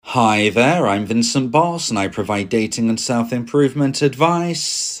Hi there, I'm Vincent Boss and I provide dating and self-improvement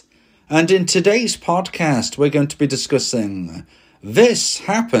advice. And in today's podcast, we're going to be discussing this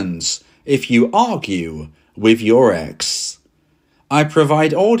happens if you argue with your ex. I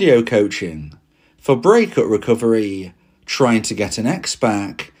provide audio coaching for breakup recovery, trying to get an ex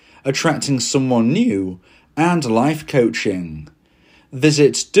back, attracting someone new, and life coaching.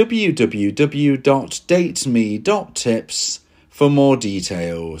 Visit www.dateme.tips for more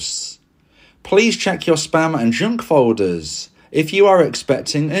details. Please check your spam and junk folders if you are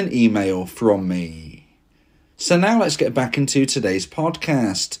expecting an email from me. So now let's get back into today's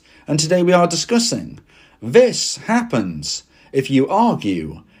podcast. And today we are discussing this happens if you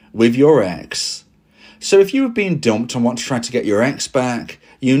argue with your ex. So if you have been dumped and want to try to get your ex back,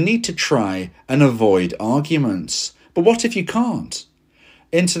 you need to try and avoid arguments. But what if you can't?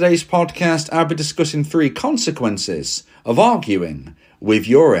 In today's podcast, I'll be discussing 3 consequences of arguing with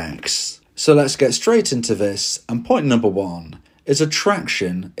your ex. So let's get straight into this. And point number 1 is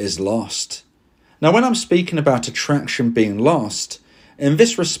attraction is lost. Now, when I'm speaking about attraction being lost, in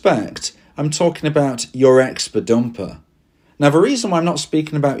this respect, I'm talking about your ex-dumper. Now, the reason why I'm not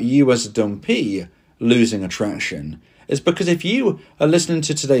speaking about you as a dumpee losing attraction is because if you are listening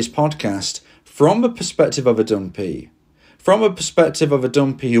to today's podcast from the perspective of a dumpee, from a perspective of a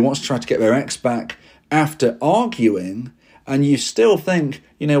dumpee who wants to try to get their ex back after arguing, and you still think,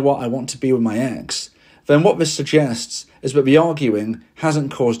 you know what, I want to be with my ex, then what this suggests is that the arguing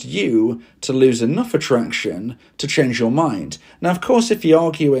hasn't caused you to lose enough attraction to change your mind. Now, of course, if the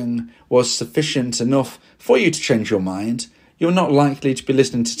arguing was sufficient enough for you to change your mind, you're not likely to be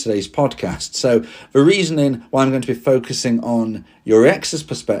listening to today's podcast. So the reasoning why I'm going to be focusing on your ex's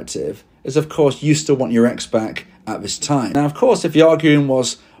perspective is, of course, you still want your ex back at this time. Now, of course, if the arguing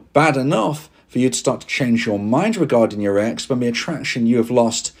was bad enough for you to start to change your mind regarding your ex, then the attraction you have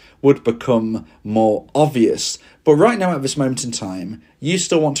lost would become more obvious. But right now, at this moment in time, you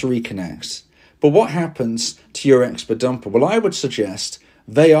still want to reconnect. But what happens to your ex-dumper? Well, I would suggest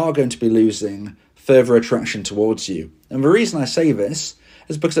they are going to be losing further attraction towards you. And the reason I say this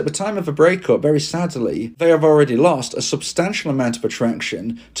is because at the time of a breakup, very sadly, they have already lost a substantial amount of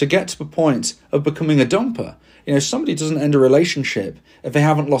attraction to get to the point of becoming a dumper. You know, somebody doesn't end a relationship if they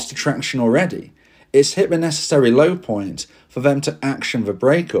haven't lost attraction already. It's hit the necessary low point for them to action the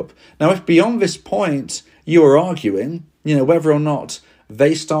breakup. Now, if beyond this point you are arguing, you know, whether or not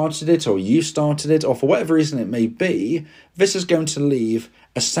they started it or you started it or for whatever reason it may be, this is going to leave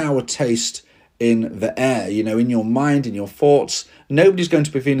a sour taste in the air, you know, in your mind, in your thoughts. Nobody's going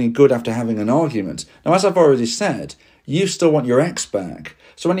to be feeling good after having an argument. Now, as I've already said, you still want your ex back.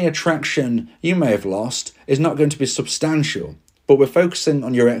 So any attraction you may have lost is not going to be substantial. But we're focusing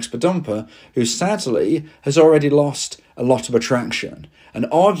on your ex-dumper, who sadly has already lost a lot of attraction. And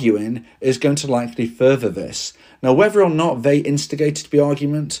arguing is going to likely further this. Now, whether or not they instigated the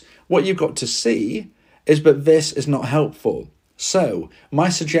argument, what you've got to see is that this is not helpful. So, my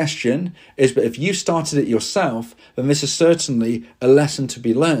suggestion is that if you started it yourself, then this is certainly a lesson to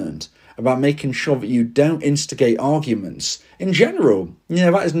be learned about making sure that you don't instigate arguments. In general, you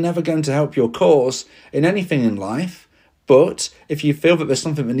know, that is never going to help your cause in anything in life. But if you feel that there's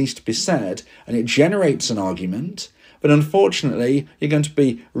something that needs to be said and it generates an argument, then unfortunately, you're going to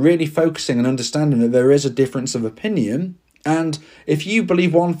be really focusing and understanding that there is a difference of opinion. And if you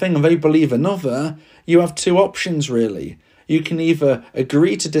believe one thing and they believe another, you have 2 options really. You can either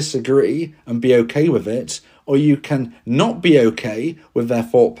agree to disagree and be okay with it, or you can not be okay with their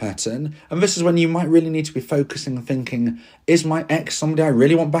thought pattern. And this is when you might really need to be focusing and thinking, is my ex somebody I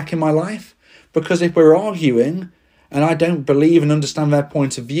really want back in my life? Because if we're arguing and I don't believe and understand their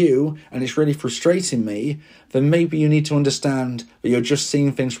point of view and it's really frustrating me, then maybe you need to understand that you're just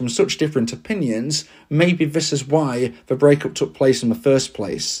seeing things from such different opinions. Maybe this is why the breakup took place in the first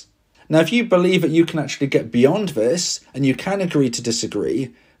place. Now, if you believe that you can actually get beyond this and you can agree to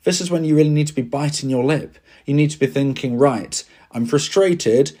disagree, this is when you really need to be biting your lip. You need to be thinking, right, I'm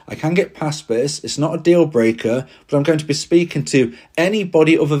frustrated, I can get past this, it's not a deal breaker, but I'm going to be speaking to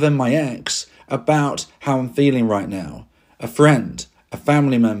anybody other than my ex about how I'm feeling right now. A friend, a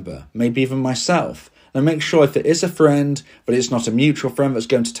family member, maybe even myself. Now make sure if it is a friend, but it's not a mutual friend that's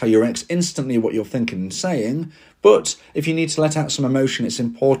going to tell your ex instantly what you're thinking and saying, but if you need to let out some emotion, it's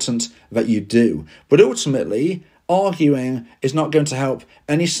important that you do. But ultimately, arguing is not going to help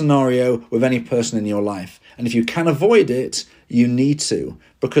any scenario with any person in your life. And if you can avoid it, you need to.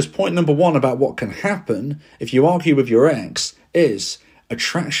 Because point number 1 about what can happen if you argue with your ex is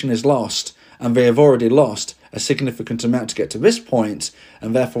attraction is lost, and they have already lost a significant amount to get to this point,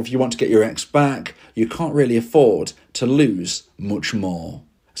 and therefore if you want to get your ex back, you can't really afford to lose much more.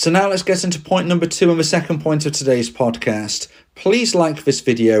 So now let's get into point number 2 and the second point of today's podcast. Please like this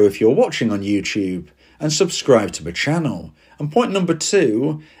video if you're watching on YouTube and subscribe to the channel. And point number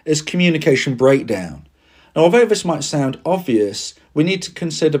 2 is communication breakdown. Now, although this might sound obvious, we need to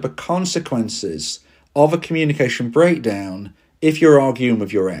consider the consequences of a communication breakdown if you're arguing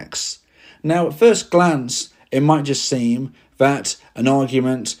with your ex. Now, at first glance, it might just seem that an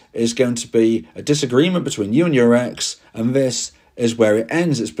argument is going to be a disagreement between you and your ex, and this is where it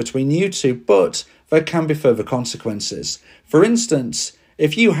ends. It's between you two, but there can be further consequences. For instance,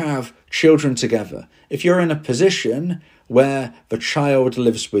 if you have children together, if you're in a position where the child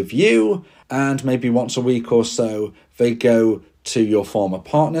lives with you and maybe once a week or so they go to your former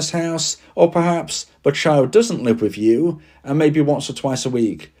partner's house, or perhaps the child doesn't live with you and maybe once or twice a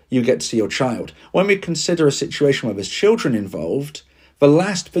week you get to see your child. When we consider a situation where there's children involved, the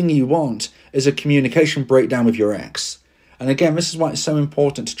last thing you want is a communication breakdown with your ex. And again, this is why it's so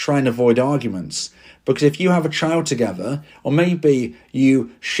important to try and avoid arguments. Because if you have a child together, or maybe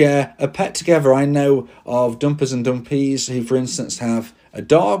you share a pet together, I know of dumpers and dumpies who, for instance, have a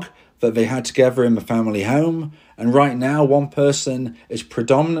dog that they had together in the family home. And right now, one person is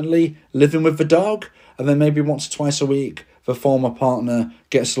predominantly living with the dog, and then maybe once or twice a week, the former partner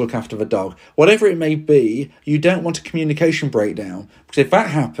gets to look after the dog. Whatever it may be, you don't want a communication breakdown. Because if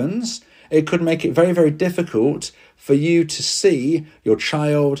that happens, it could make it very, very difficult for you to see your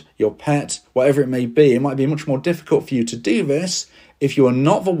child, your pet, whatever it may be. It might be much more difficult for you to do this if you are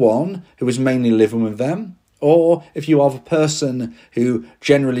not the one who is mainly living with them, or if you are the person who,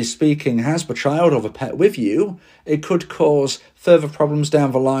 generally speaking, has the child or the pet with you. It could cause further problems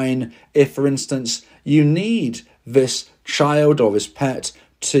down the line if, for instance, you need this child or this pet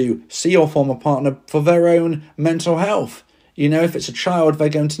to see your former partner for their own mental health. You know, if it's a child, they're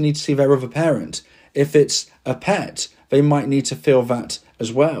going to need to see their other parent. If it's a pet, they might need to feel that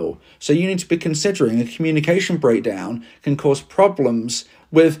as well. So you need to be considering a communication breakdown can cause problems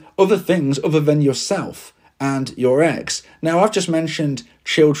with other things other than yourself and your ex. Now, I've just mentioned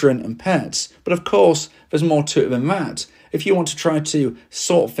children and pets, but of course, there's more to it than that. If you want to try to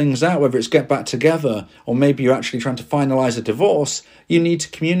sort things out, whether it's get back together or maybe you're actually trying to finalise a divorce, you need to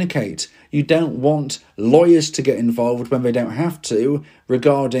communicate. You don't want lawyers to get involved when they don't have to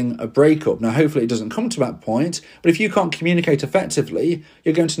regarding a breakup. Now, hopefully it doesn't come to that point, but if you can't communicate effectively,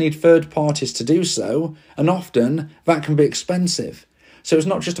 you're going to need third parties to do so, and often that can be expensive. So it's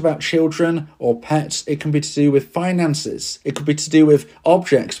not just about children or pets, it can be to do with finances. It could be to do with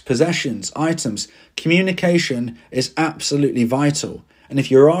objects, possessions, items. Communication is absolutely vital. And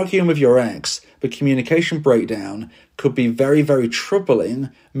if you're arguing with your ex, the communication breakdown could be very, very troubling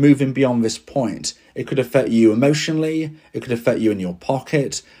moving beyond this point. It could affect you emotionally, it could affect you in your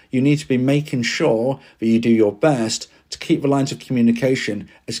pocket. You need to be making sure that you do your best to keep the lines of communication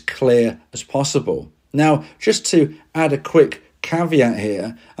as clear as possible. Now, just to add a quick caveat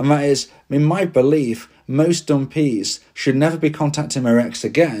here, and that is, in my belief, most dumpees should never be contacting their ex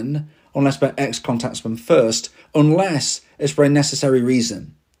again unless their ex contacts them first, unless it's for a necessary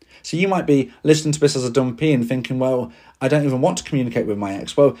reason. So you might be listening to this as a dumpee and thinking, well, I don't even want to communicate with my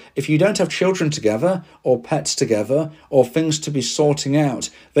ex. Well, if you don't have children together or pets together or things to be sorting out,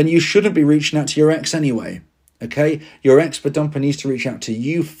 then you shouldn't be reaching out to your ex anyway. Okay, your expert dumper needs to reach out to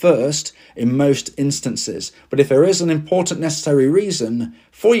you first in most instances. But if there is an important necessary reason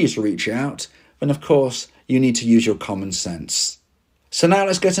for you to reach out, then of course you need to use your common sense. So now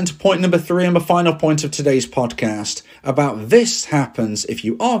let's get into point number 3 and the final point of today's podcast about this happens if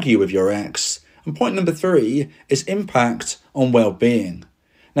you argue with your ex. And point number 3 is impact on well-being.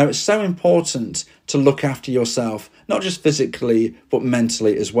 Now, it's so important to look after yourself, not just physically, but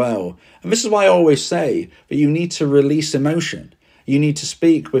mentally as well. And this is why I always say that you need to release emotion. You need to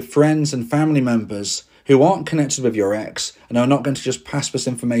speak with friends and family members who aren't connected with your ex and are not going to just pass this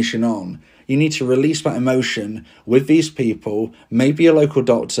information on. You need to release that emotion with these people, maybe a local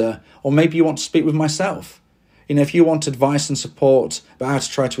doctor, or maybe you want to speak with myself. You know, if you want advice and support about how to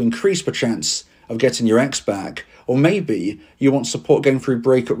try to increase the chance of getting your ex back, or maybe you want support going through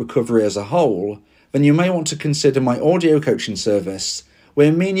breakup recovery as a whole, then you may want to consider my audio coaching service,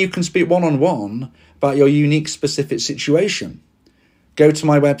 where me and you can speak one-on-one about your unique specific situation. Go to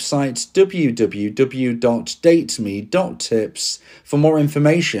my website, www.dateme.tips, for more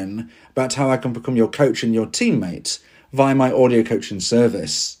information about how I can become your coach and your teammate via my audio coaching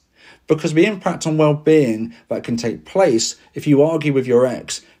service. Because the impact on well-being that can take place if you argue with your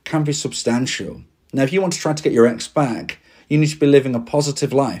ex can be substantial. Now, if you want to try to get your ex back, you need to be living a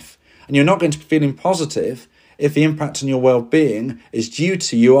positive life. And you're not going to be feeling positive if the impact on your well-being is due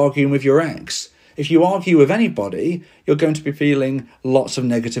to you arguing with your ex. If you argue with anybody, you're going to be feeling lots of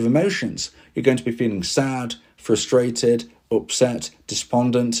negative emotions. You're going to be feeling sad, frustrated, upset,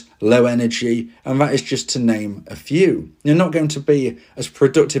 despondent, low energy, and that is just to name a few. You're not going to be as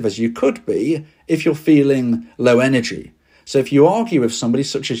productive as you could be if you're feeling low energy. So if you argue with somebody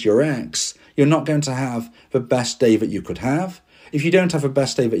such as your ex, you're not going to have the best day that you could have. If you don't have the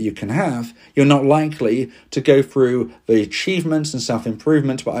best day that you can have, you're not likely to go through the achievements and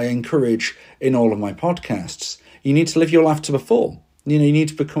self-improvement that I encourage in all of my podcasts. You need to live your life to the full. You need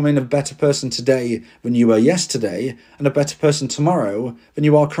to become a better person today than you were yesterday, and a better person tomorrow than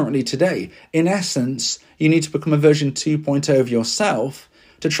you are currently today. In essence, you need to become a version 2.0 of yourself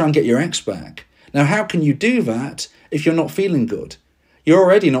to try and get your ex back. Now, how can you do that if you're not feeling good? You're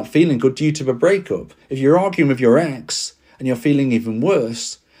already not feeling good due to the breakup. If you're arguing with your ex and you're feeling even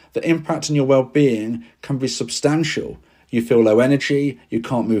worse, the impact on your well-being can be substantial. You feel low energy, you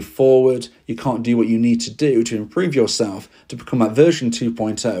can't move forward, you can't do what you need to do to improve yourself, to become that version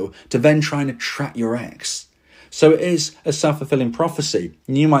 2.0, to then try and attract your ex. So it is a self-fulfilling prophecy.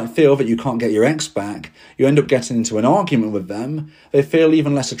 You might feel that you can't get your ex back, you end up getting into an argument with them, they feel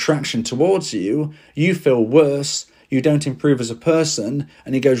even less attraction towards you, you feel worse, you don't improve as a person,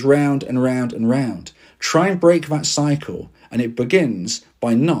 and it goes round and round and round. Try and break that cycle, and it begins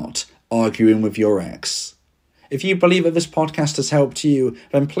by not arguing with your ex. If you believe that this podcast has helped you,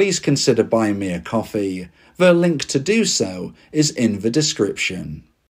 then please consider buying me a coffee. The link to do so is in the description.